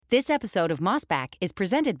This episode of Mossback is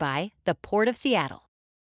presented by the Port of Seattle.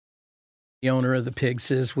 The owner of the pig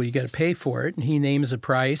says, well, you got to pay for it. And he names a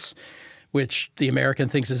price, which the American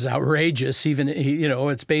thinks is outrageous. Even,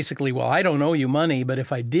 it's basically, well, I don't owe you money, but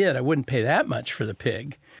if I did, I wouldn't pay that much for the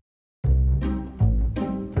pig.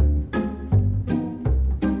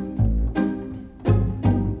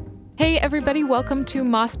 Hey everybody, welcome to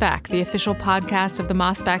Mossback, the official podcast of the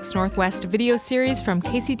Mossbacks Northwest video series from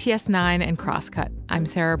KCTS9 and Crosscut. I'm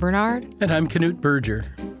Sarah Bernard. And I'm Knut Berger.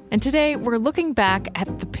 And today we're looking back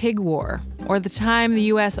at the Pig War, or the time the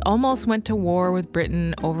U.S. almost went to war with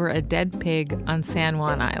Britain over a dead pig on San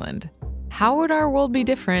Juan Island. How would our world be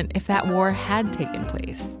different if that war had taken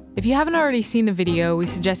place? If you haven't already seen the video, we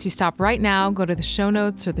suggest you stop right now, go to the show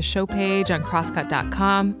notes or the show page on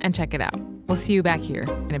crosscut.com and check it out. We'll see you back here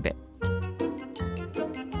in a bit.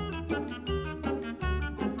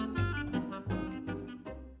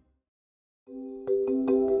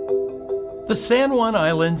 The San Juan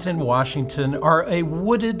Islands in Washington are a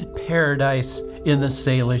wooded paradise in the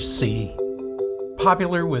Salish Sea,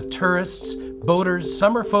 popular with tourists, boaters,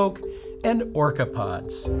 summerfolk, and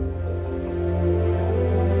orcapods.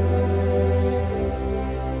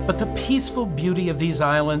 But the peaceful beauty of these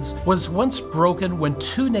islands was once broken when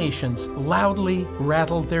two nations loudly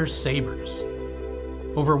rattled their sabers.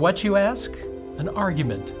 Over what, you ask? An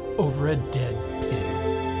argument over a dead pig.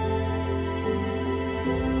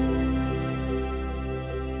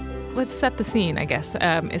 Let's set the scene, I guess.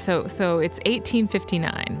 So it's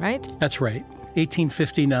 1859, right? That's right,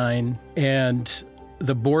 1859, and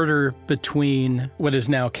the border between what is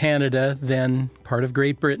now Canada, then part of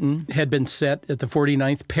Great Britain, had been set at the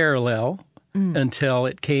 49th parallel until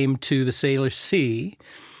it came to the Salish Sea,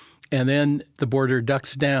 and then the border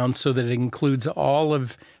ducks down so that it includes all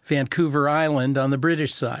of Vancouver Island on the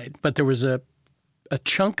British side. But there was a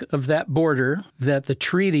chunk of that border that the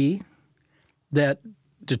treaty that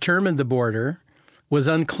determined the border was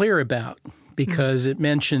unclear about because it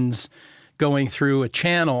mentions going through a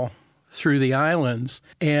channel through the islands,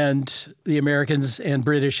 and the Americans and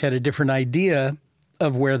British had a different idea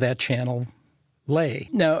of where that channel lay.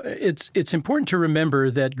 Now, it's important to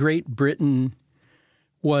remember that Great Britain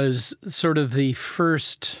was sort of the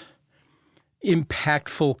first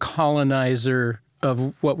impactful colonizer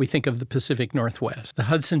of what we think of the Pacific Northwest. The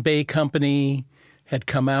Hudson Bay Company had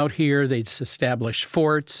come out here. They'd established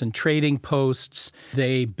forts and trading posts.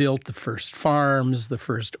 They built the first farms, the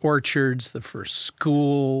first orchards, the first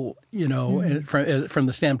school, from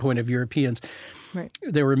the standpoint of Europeans. Right.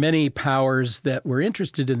 There were many powers that were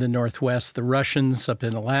interested in the Northwest. The Russians up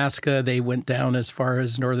in Alaska, they went down as far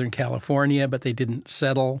as Northern California, but they didn't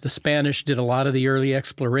settle. The Spanish did a lot of the early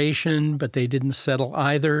exploration, but they didn't settle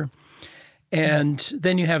either. And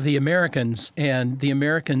then you have the Americans, and the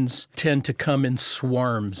Americans tend to come in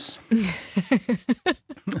swarms.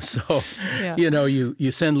 So,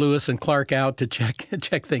 you send Lewis and Clark out to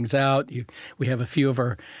check things out. We have a few of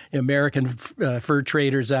our American fur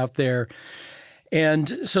traders out there.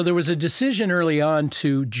 And so there was a decision early on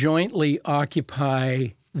to jointly occupy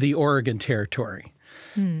the Oregon Territory.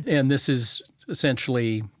 And this is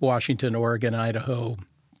essentially Washington, Oregon, Idaho,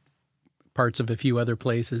 parts of a few other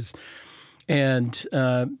places. And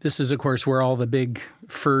this is, of course, where all the big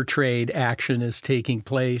fur trade action is taking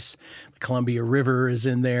place. The Columbia River is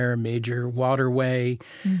in there, a major waterway.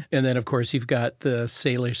 And then, of course, you've got the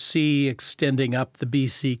Salish Sea extending up the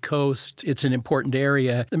BC coast. It's an important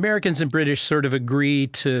area. Americans and British sort of agree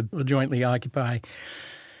to jointly occupy.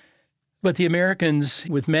 But the Americans,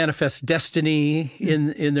 with manifest destiny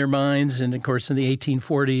in their minds, and, of course, in the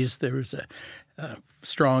 1840s, there was a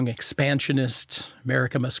strong expansionist,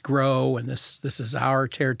 America must grow, and this is our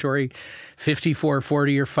territory.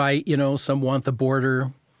 54-40 fight, some want the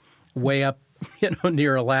border way up,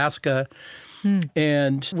 near Alaska.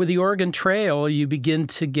 And with the Oregon Trail, you begin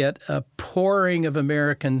to get a pouring of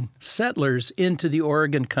American settlers into the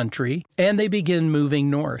Oregon country, and they begin moving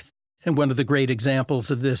north. And one of the great examples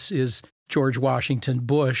of this is George Washington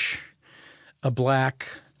Bush, a black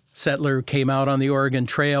settler who came out on the Oregon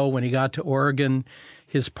Trail. When he got to Oregon,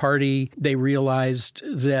 his party, they realized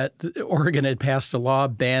that Oregon had passed a law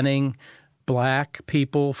banning black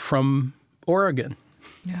people from Oregon.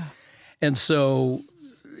 Yeah. And so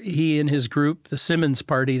he and his group, the Simmons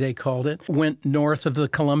Party, they called it, went north of the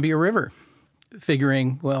Columbia River,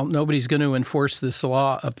 figuring, well, nobody's going to enforce this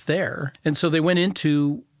law up there. And so they went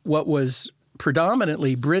into what was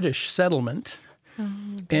predominantly British settlement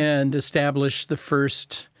and established the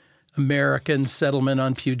first American settlement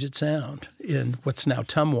on Puget Sound in what's now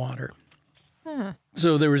Tumwater.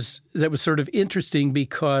 So that was sort of interesting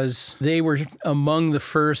because they were among the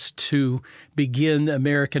first to begin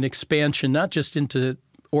American expansion, not just into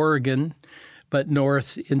Oregon, but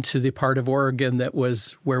north into the part of Oregon that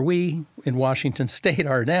was where we in Washington State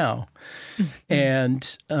are now.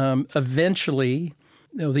 And eventually,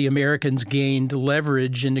 the Americans gained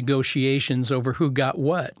leverage in negotiations over who got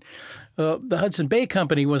what. The Hudson Bay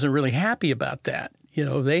Company wasn't really happy about that.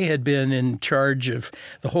 They had been in charge of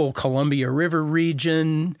the whole Columbia River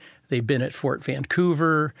region. They'd been at Fort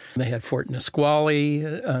Vancouver. They had Fort Nisqually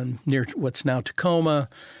near what's now Tacoma.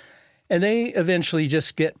 And they eventually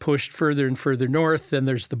just get pushed further and further north. Then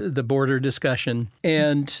there's the border discussion.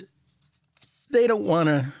 And they don't want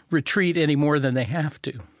to retreat any more than they have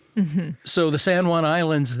to. Mm-hmm. So the San Juan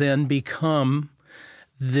Islands then become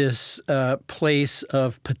this place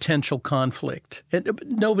of potential conflict.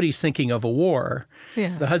 Nobody's thinking of a war.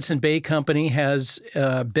 Yeah. The Hudson Bay Company has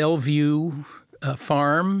Bellevue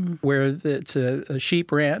Farm, where it's a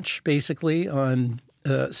sheep ranch, basically, on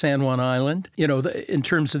San Juan Island. In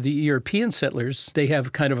terms of the European settlers, they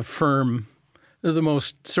have kind of a firm, the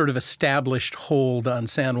most sort of established hold on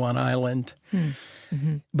San Juan Island.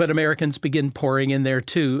 Mm-hmm. But Americans begin pouring in there,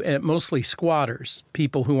 too, and mostly squatters,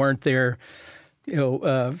 people who aren't there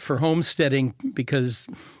for homesteading because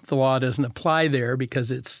the law doesn't apply there because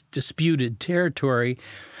it's disputed territory.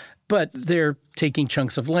 But they're taking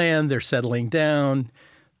chunks of land, they're settling down.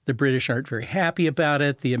 The British aren't very happy about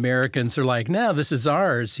it. The Americans are like, no, this is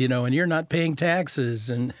ours, and you're not paying taxes.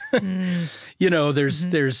 And,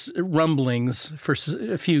 there's rumblings for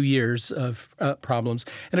a few years of problems.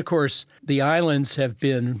 And, of course, the islands have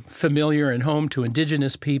been familiar and home to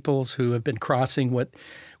indigenous peoples who have been crossing what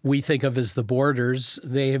we think of as the borders.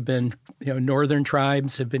 They have been, northern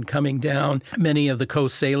tribes have been coming down. Many of the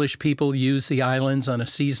Coast Salish people use the islands on a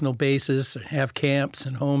seasonal basis, have camps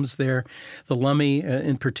and homes there. The Lummi,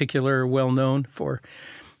 in particular, are well known for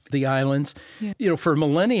the islands. Yeah. For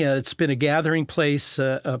millennia, it's been a gathering place,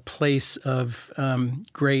 a place of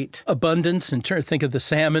great abundance. And think of the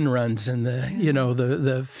salmon runs and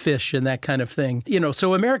the fish and that kind of thing.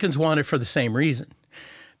 So Americans want it for the same reason.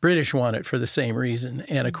 British want it for the same reason.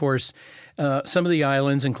 And, of course, some of the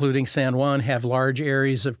islands, including San Juan, have large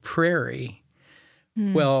areas of prairie.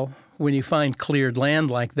 Well, when you find cleared land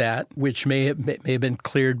like that, which may have been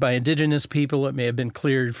cleared by indigenous people, it may have been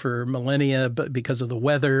cleared for millennia, but because of the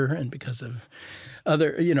weather and because of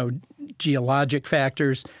other, geologic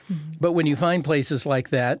factors. Mm-hmm. But when you find places like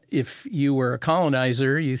that, if you were a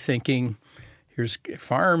colonizer, you're thinking, here's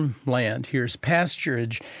farmland, here's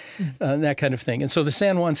pasturage, that kind of thing. And so the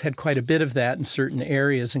San Juans had quite a bit of that in certain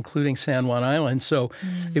areas, including San Juan Island. So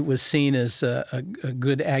it was seen as a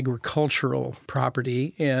good agricultural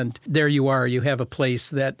property. And there you are. You have a place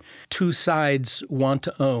that two sides want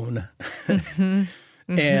to own. Mm-hmm.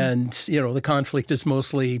 Mm-hmm. And, the conflict is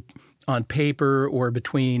mostly on paper or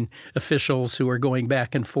between officials who are going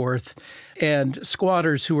back and forth and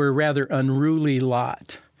squatters who are a rather unruly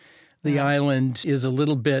lot. The island is a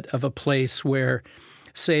little bit of a place where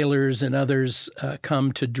sailors and others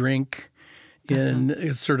come to drink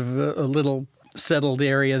in sort of a little settled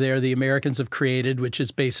area there the Americans have created, which is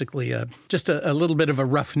basically just a little bit of a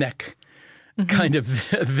roughneck kind of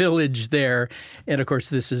village there. And, of course,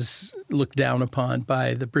 this is looked down upon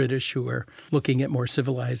by the British, who are looking at more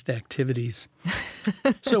civilized activities.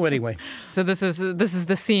 So anyway. So this is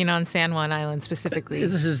the scene on San Juan Island specifically.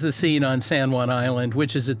 This is the scene on San Juan Island,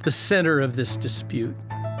 which is at the center of this dispute.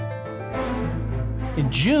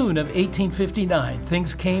 In June of 1859,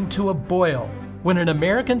 things came to a boil when an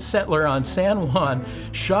American settler on San Juan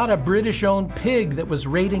shot a British-owned pig that was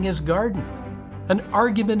raiding his garden. An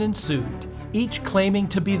argument ensued, each claiming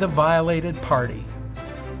to be the violated party.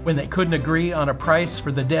 When they couldn't agree on a price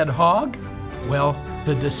for the dead hog, well,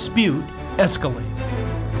 the dispute escalated.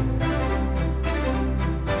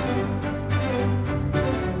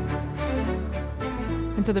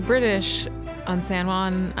 And so the British on San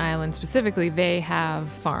Juan Island specifically, they have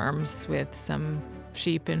farms with some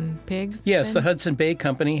sheep and pigs? Yes, the Hudson Bay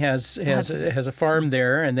Company has a farm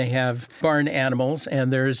there, and they have barn animals,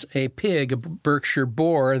 and there's a pig, a Berkshire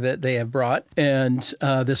boar that they have brought, and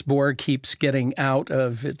this boar keeps getting out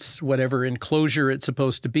of its whatever enclosure it's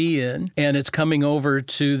supposed to be in, and it's coming over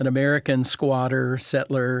to an American squatter,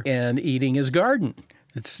 settler, and eating his garden.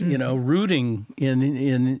 It's, rooting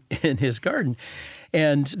in his garden.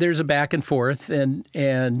 And there's a back and forth and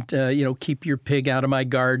keep your pig out of my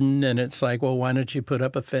garden. And it's like, well, why don't you put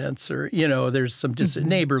up a fence? Or, there's some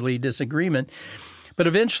neighborly disagreement. But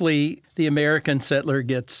eventually the American settler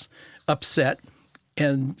gets upset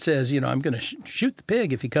and says, I'm going to shoot the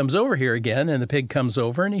pig if he comes over here again. And the pig comes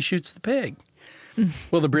over and he shoots the pig.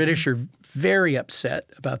 Well, the British are very upset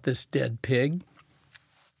about this dead pig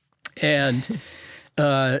and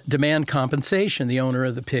demand compensation. The owner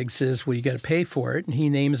of the pig says, well, you got to pay for it. And he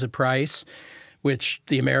names a price, which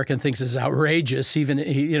the American thinks is outrageous. Even,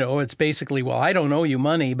 it's basically, well, I don't owe you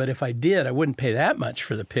money, but if I did, I wouldn't pay that much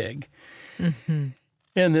for the pig. Mm-hmm.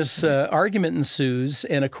 And this argument ensues.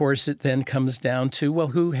 And, of course, it then comes down to, well,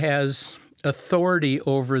 who has authority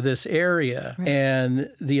over this area? Right. And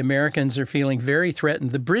the Americans are feeling very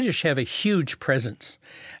threatened. The British have a huge presence.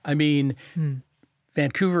 I mean,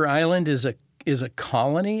 Vancouver Island is a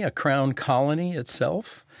colony, a crown colony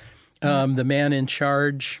itself. The man in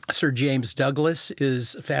charge, Sir James Douglas,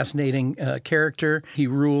 is a fascinating character. He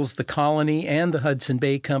rules the colony and the Hudson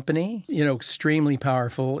Bay Company, extremely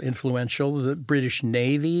powerful, influential. The British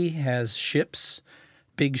Navy has ships,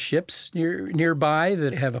 big ships nearby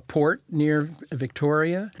that have a port near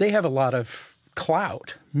Victoria. They have a lot of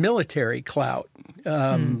clout, military clout,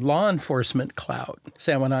 law enforcement clout.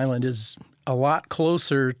 San Juan Island is a lot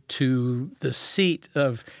closer to the seat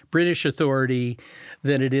of British authority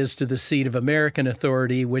than it is to the seat of American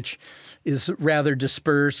authority, which is rather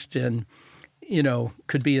dispersed and,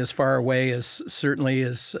 could be as far away as certainly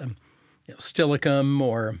as Steilacoom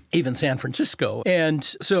or even San Francisco. And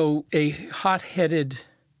so a hot-headed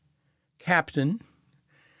captain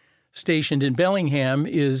stationed in Bellingham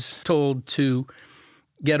is told to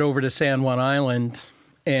get over to San Juan Island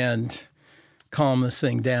and calm this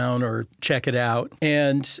thing down or check it out.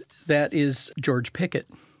 And that is George Pickett,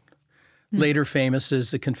 later famous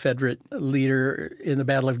as the Confederate leader in the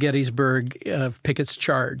Battle of Gettysburg, of Pickett's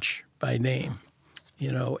Charge by name,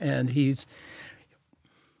 and he's,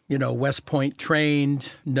 West Point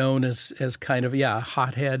trained, known as kind of, a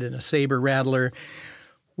hothead and a saber rattler.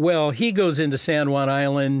 Well, he goes into San Juan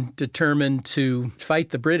Island determined to fight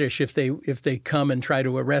the British if they come and try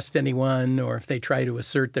to arrest anyone or if they try to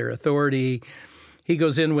assert their authority. He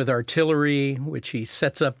goes in with artillery, which he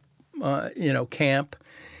sets up, camp.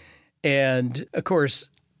 And, of course,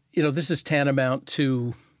 this is tantamount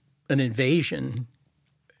to an invasion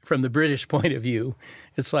from the British point of view.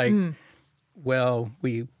 It's like, well,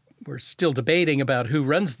 we're still debating about who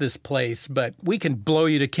runs this place, but we can blow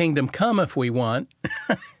you to kingdom come if we want.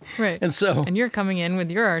 Right. And you're coming in with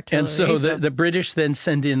your artillery. And so the British then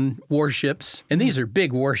send in warships, and these are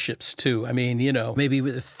big warships too. I mean, maybe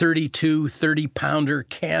with 30-pounder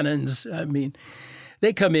cannons. I mean,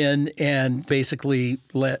 they come in and basically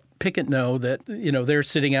let Pickett know that, they're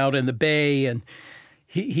sitting out in the bay and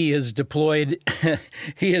he has deployed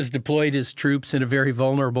his troops in a very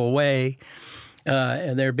vulnerable way.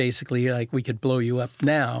 And they're basically like, we could blow you up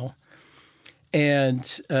now. And,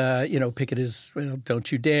 Pickett is, well,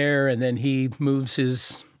 don't you dare. And then he moves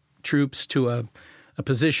his troops to a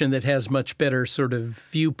position that has much better sort of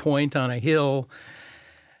viewpoint on a hill.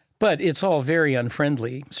 But it's all very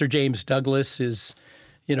unfriendly. Sir James Douglas is,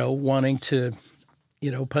 wanting to,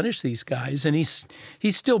 punish these guys. And he's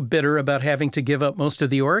still bitter about having to give up most of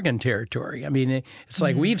the Oregon Territory. I mean, it's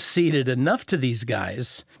like we've ceded enough to these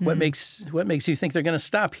guys. What makes you think they're going to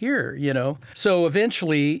stop here, So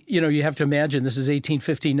eventually, you have to imagine this is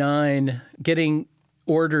 1859, getting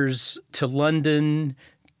orders to London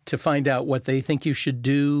to find out what they think you should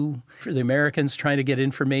do. For the Americans trying to get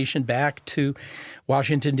information back to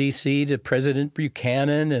Washington, D.C., to President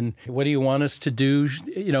Buchanan, and what do you want us to do,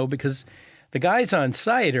 because the guys on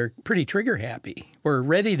site are pretty trigger happy or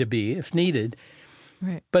ready to be if needed.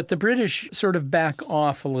 Right. But the British sort of back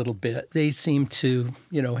off a little bit. They seem to,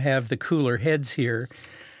 have the cooler heads here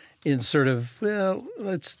in sort of, well,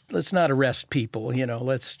 let's not arrest people,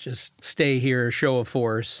 let's just stay here, show of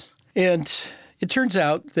force. And it turns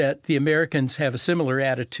out that the Americans have a similar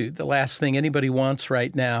attitude. The last thing anybody wants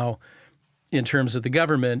right now in terms of the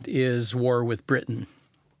government is war with Britain.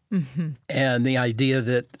 Mm-hmm. And the idea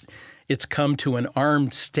that it's come to an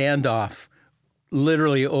armed standoff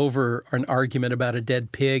literally over an argument about a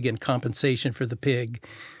dead pig and compensation for the pig.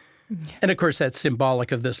 And, of course, that's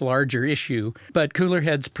symbolic of this larger issue. But cooler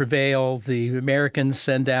heads prevail. The Americans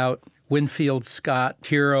send out Winfield Scott,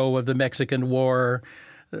 hero of the Mexican War,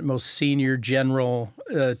 the most senior general,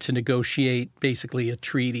 to negotiate basically a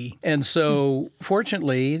treaty. And so,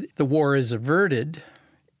 fortunately, the war is averted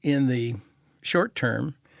in the short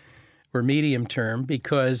term or medium term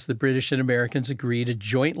because the British and Americans agree to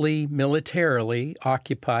jointly, militarily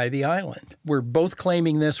occupy the island. We're both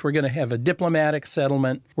claiming this. We're going to have a diplomatic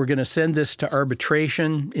settlement. We're going to send this to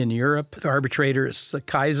arbitration in Europe. The arbitrator is the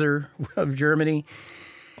Kaiser of Germany.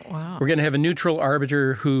 Wow. We're going to have a neutral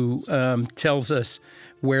arbiter who tells us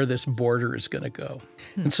where this border is going to go.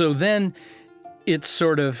 And so then it's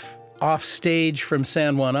sort of off stage from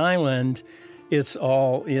San Juan Island. It's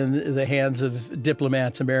all in the hands of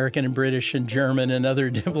diplomats, American and British and German and other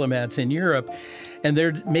diplomats in Europe. And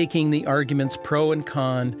they're making the arguments pro and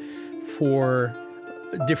con for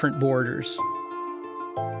different borders.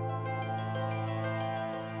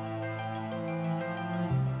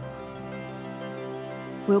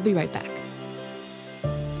 We'll be right back.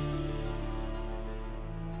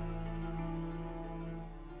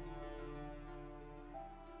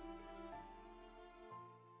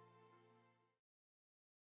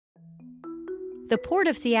 The Port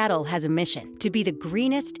of Seattle has a mission to be the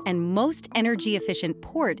greenest and most energy-efficient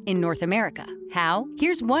port in North America. How?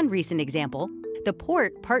 Here's one recent example. The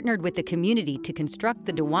port partnered with the community to construct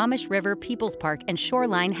the Duwamish River Peoples Park and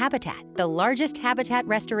Shoreline Habitat, the largest habitat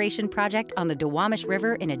restoration project on the Duwamish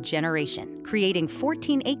River in a generation, creating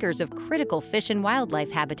 14 acres of critical fish and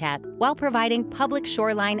wildlife habitat while providing public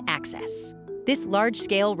shoreline access. This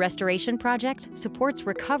large-scale restoration project supports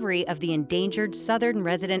recovery of the endangered southern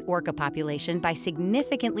resident orca population by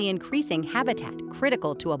significantly increasing habitat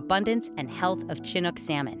critical to abundance and health of Chinook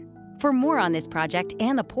salmon. For more on this project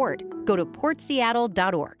and the port, go to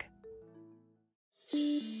portseattle.org.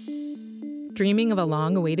 Dreaming of a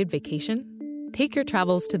long-awaited vacation? Take your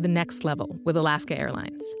travels to the next level with Alaska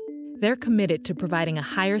Airlines. They're committed to providing a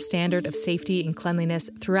higher standard of safety and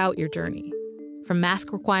cleanliness throughout your journey. From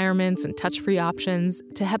mask requirements and touch-free options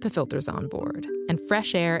to HEPA filters on board and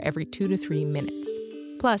fresh air every 2 to 3 minutes.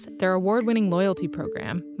 Plus, their award-winning loyalty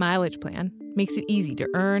program, Mileage Plan, makes it easy to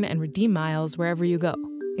earn and redeem miles wherever you go,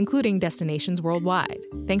 including destinations worldwide,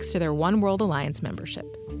 thanks to their One World Alliance membership.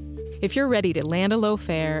 If you're ready to land a low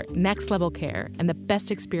fare, next-level care, and the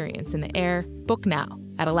best experience in the air, book now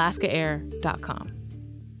at alaskaair.com.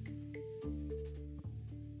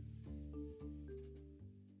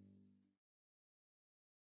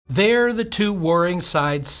 There the two warring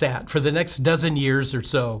sides sat for the next dozen years or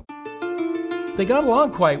so. They got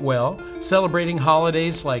along quite well, celebrating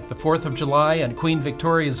holidays like the 4th of July and Queen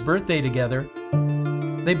Victoria's birthday together.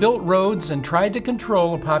 They built roads and tried to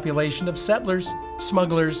control a population of settlers,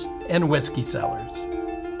 smugglers, and whiskey sellers.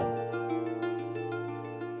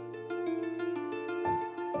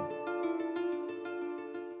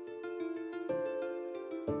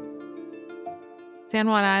 San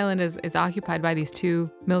Juan Island is occupied by these two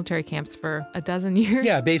military camps for a dozen years?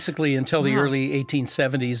 Yeah, basically until the early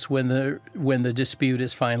 1870s when the dispute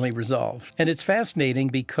is finally resolved. And it's fascinating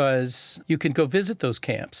because you can go visit those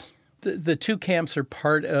camps. The two camps are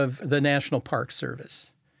part of the National Park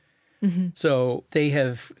Service. Mm-hmm. So they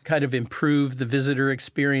have kind of improved the visitor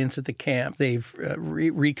experience at the camp. They've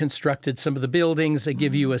reconstructed some of the buildings. They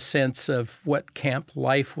give you a sense of what camp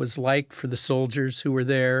life was like for the soldiers who were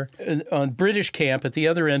there. And on British camp at the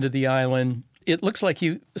other end of the island, it looks like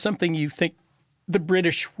something you think the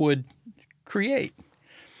British would create.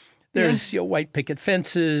 There's white picket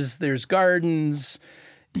fences, there's gardens,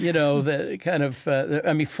 the kind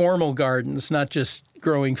of, formal gardens, not just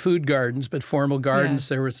growing food gardens, but formal gardens.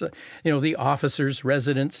 Yeah. There was, the officers'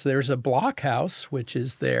 residence. There's a blockhouse, which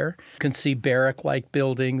is there. You can see barrack-like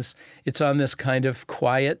buildings. It's on this kind of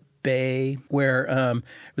quiet bay where it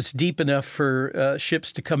was deep enough for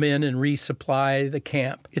ships to come in and resupply the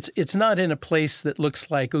camp. It's not in a place that looks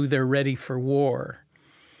like, they're ready for war.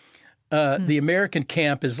 The American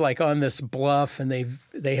camp is like on this bluff, and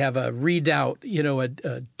they have a redoubt,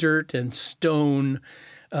 a dirt and stone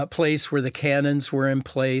place where the cannons were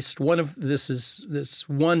emplaced. This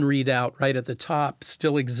one redoubt right at the top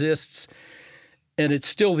still exists, and it's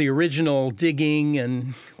still the original digging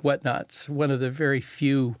and whatnot. It's one of the very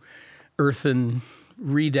few earthen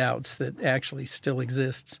redoubts that actually still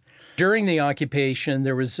exists. During the occupation,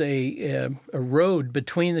 there was a road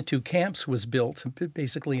between the two camps was built,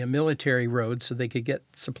 basically a military road, so they could get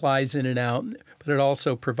supplies in and out. But it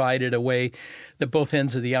also provided a way that both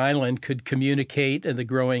ends of the island could communicate, and the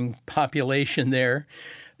growing population there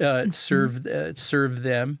served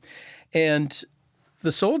them. And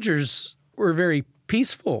the soldiers were very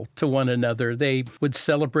peaceful to one another. They would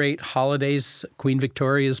celebrate holidays, Queen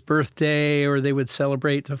Victoria's birthday, or they would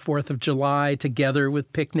celebrate the 4th of July together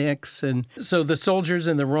with picnics. And so the soldiers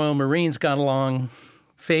and the Royal Marines got along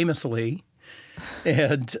famously,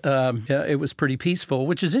 and it was pretty peaceful,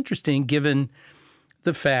 which is interesting given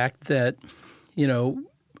the fact that,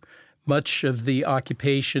 much of the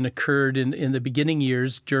occupation occurred in the beginning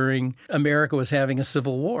years during America was having a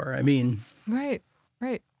civil war. Right.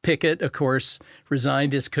 Pickett, of course,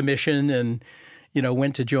 resigned his commission and,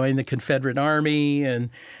 went to join the Confederate Army. And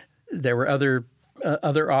there were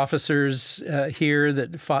other officers here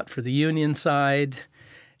that fought for the Union side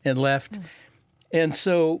and left. And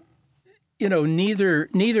so,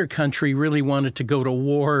 neither country really wanted to go to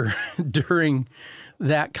war during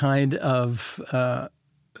that kind of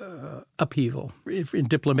upheaval. In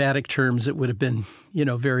diplomatic terms, it would have been,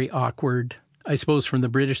 very awkward. I suppose from the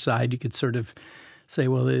British side, you could sort of say,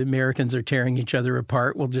 well, the Americans are tearing each other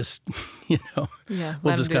apart. We'll just,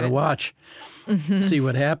 we'll just kind of watch, see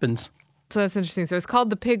what happens. So that's interesting. So it's called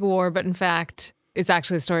the Pig War, but in fact, it's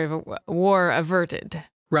actually a story of a war averted.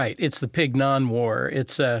 Right. It's the Pig Non-War.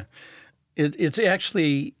 It's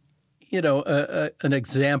actually, an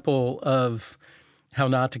example of how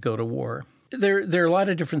not to go to war. There are a lot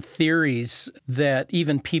of different theories that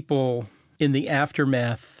even people in the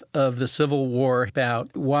aftermath of the Civil War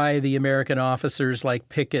about why the American officers like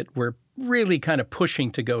Pickett were really kind of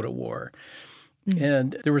pushing to go to war. Mm-hmm.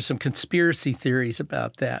 And there were some conspiracy theories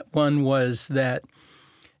about that. One was that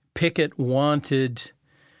Pickett wanted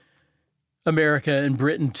America and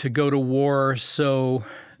Britain to go to war, so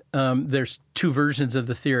there's two versions of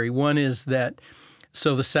the theory. One is that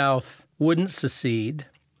so the South wouldn't secede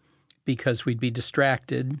because we'd be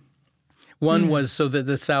distracted. One was so that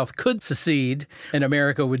the South could secede and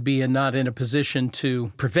America would be not in a position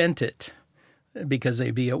to prevent it because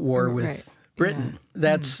they'd be at war with Britain. Yeah.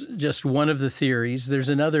 That's just one of the theories. There's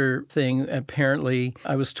another thing. Apparently,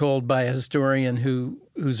 I was told by a historian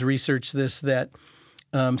who's researched this that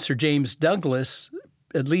Sir James Douglas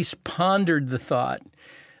at least pondered the thought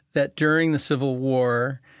that during the Civil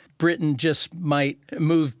War, Britain just might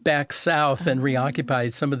move back south and reoccupy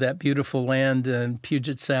some of that beautiful land in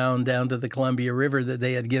Puget Sound down to the Columbia River that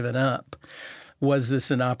they had given up. Was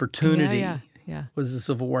this an opportunity? Yeah. Was the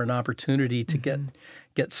Civil War an opportunity to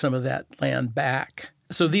get some of that land back?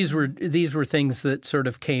 So these were things that sort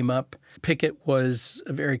of came up. Pickett was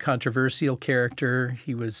a very controversial character.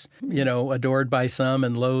 He was, adored by some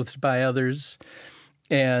and loathed by others.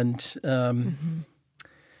 And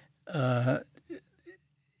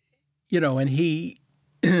and he,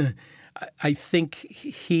 I think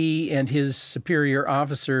he and his superior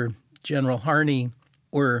officer, General Harney,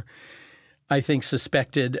 were, I think,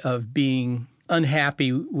 suspected of being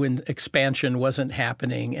unhappy when expansion wasn't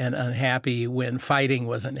happening and unhappy when fighting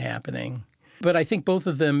wasn't happening. But I think both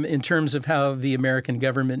of them, in terms of how the American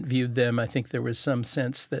government viewed them, I think there was some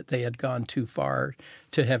sense that they had gone too far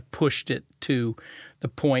to have pushed it to the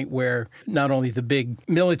point where not only the big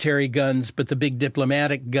military guns, but the big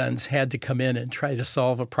diplomatic guns had to come in and try to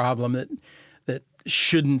solve a problem that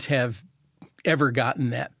shouldn't have ever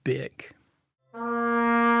gotten that big.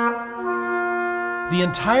 The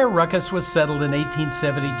entire ruckus was settled in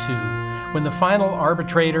 1872 when the final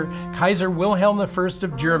arbitrator, Kaiser Wilhelm I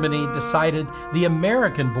of Germany, decided the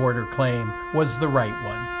American border claim was the right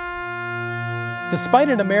one. Despite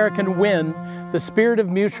an American win, the spirit of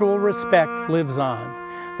mutual respect lives on.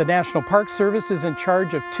 The National Park Service is in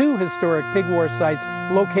charge of 2 historic pig war sites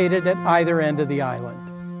located at either end of the island.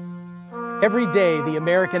 Every day, the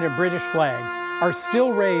American and British flags are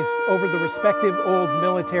still raised over the respective old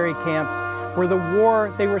military camps where the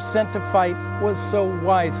war they were sent to fight was so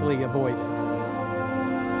wisely avoided.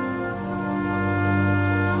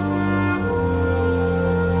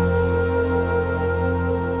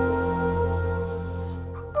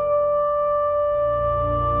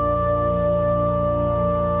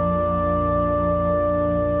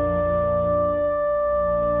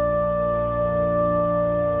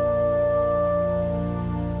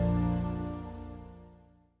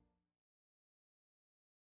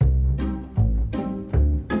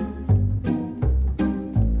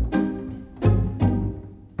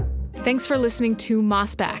 Thanks for listening to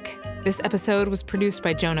Mossback. This episode was produced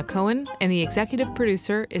by Jonah Cohen, and the executive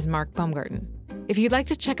producer is Mark Baumgarten. If you'd like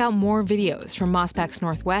to check out more videos from Mossback's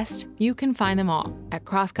Northwest, you can find them all at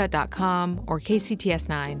crosscut.com or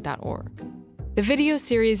kcts9.org. The video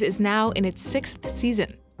series is now in its 6th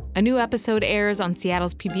season. A new episode airs on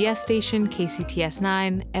Seattle's PBS station,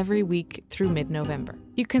 KCTS9, every week through mid-November.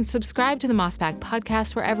 You can subscribe to the Mossback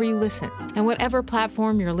podcast wherever you listen, and whatever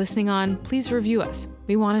platform you're listening on, please review us.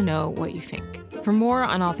 We want to know what you think. For more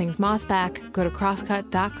on all things Mossback, go to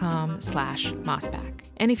crosscut.com/Mossback.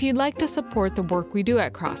 And if you'd like to support the work we do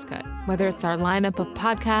at Crosscut, whether it's our lineup of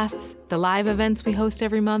podcasts, the live events we host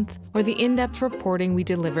every month, or the in-depth reporting we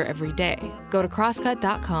deliver every day, go to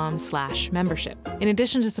crosscut.com/membership. In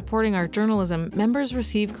addition to supporting our journalism, members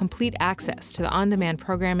receive complete access to the on-demand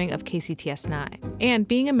programming of KCTS9. And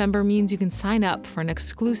being a member means you can sign up for an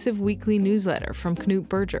exclusive weekly newsletter from Knut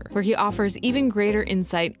Berger, where he offers even greater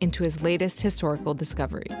insight into his latest historical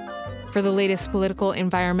discoveries. For the latest political,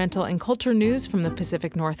 environmental, and culture news from the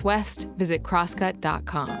Pacific Northwest, visit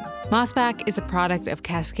crosscut.com. Mossback is a product of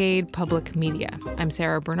Cascade Public Media. I'm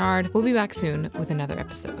Sarah Bernard. We'll be back soon with another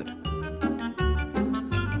episode.